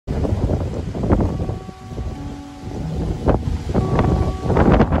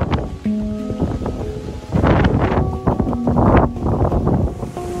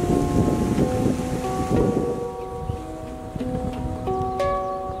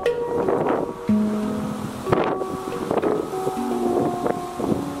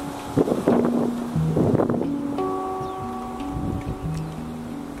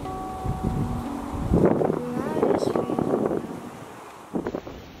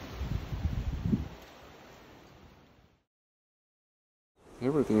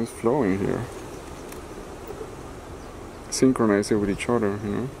everything is flowing here, synchronized with each other, you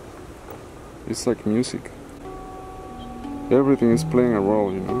know. It's like music. Everything is playing a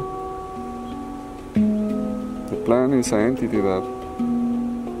role, you know. The plant is an entity that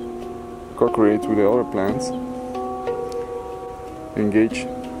co-creates with the other plants, engage,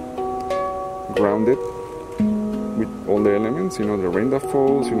 grounded with all the elements, you know, the rain that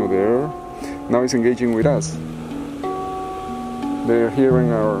falls, you know, the air. Now it's engaging with us. They're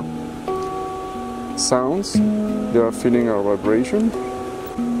hearing our sounds, they are feeling our vibration,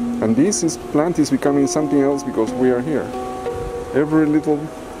 and this plant is becoming something else because we are here. Every little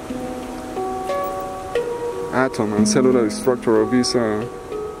atom and cellular structure of these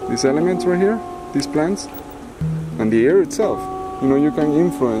elements right here, these plants, and the air itself. You know, you can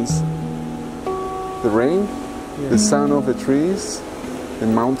influence the rain, the sound of the trees, the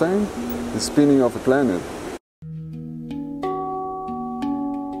mountain, the spinning of the planet.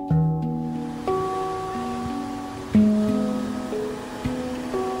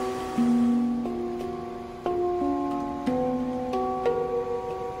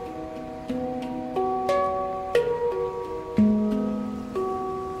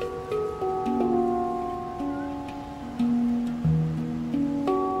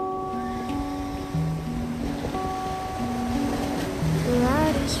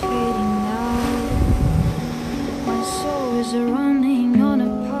 Running on a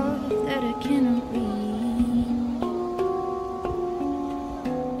path that I cannot read.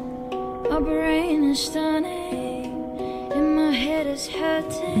 My brain is stunning and my head is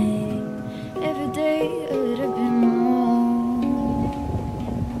hurting every day a little bit more.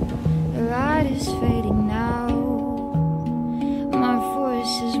 The light is fading now, my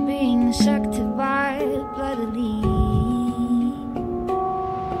voice is being sucked by bloodily.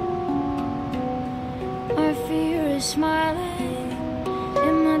 My fear is smiling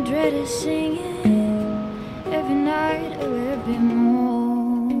and my dread is singing every night a little bit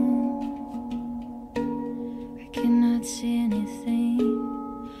more. I cannot see anything,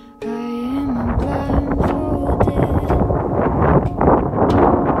 I am blindfolded.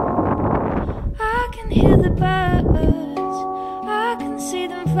 I can hear the birds, I can see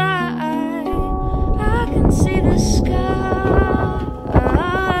them fly, I can see the sky.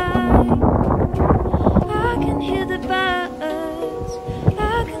 Hear the birds,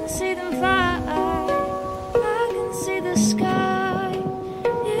 I can see them fly, I can see the sky.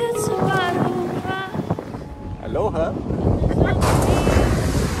 It's a butterfly. Aloha!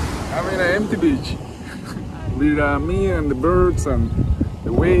 I'm in an empty beach with me and the birds and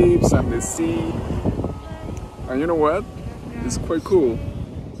the waves and the sea. And you know what? It's quite cool.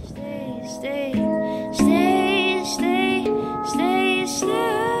 Stay, stay, stay, stay, stay,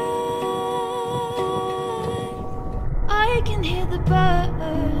 stay. I can hear the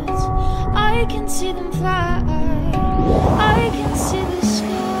birds, I can see them fly, I can see the sky.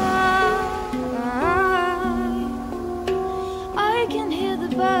 I can hear the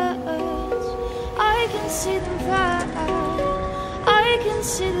birds, I can see them fly, I can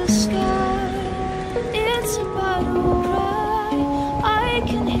see the sky. It's a butterfly.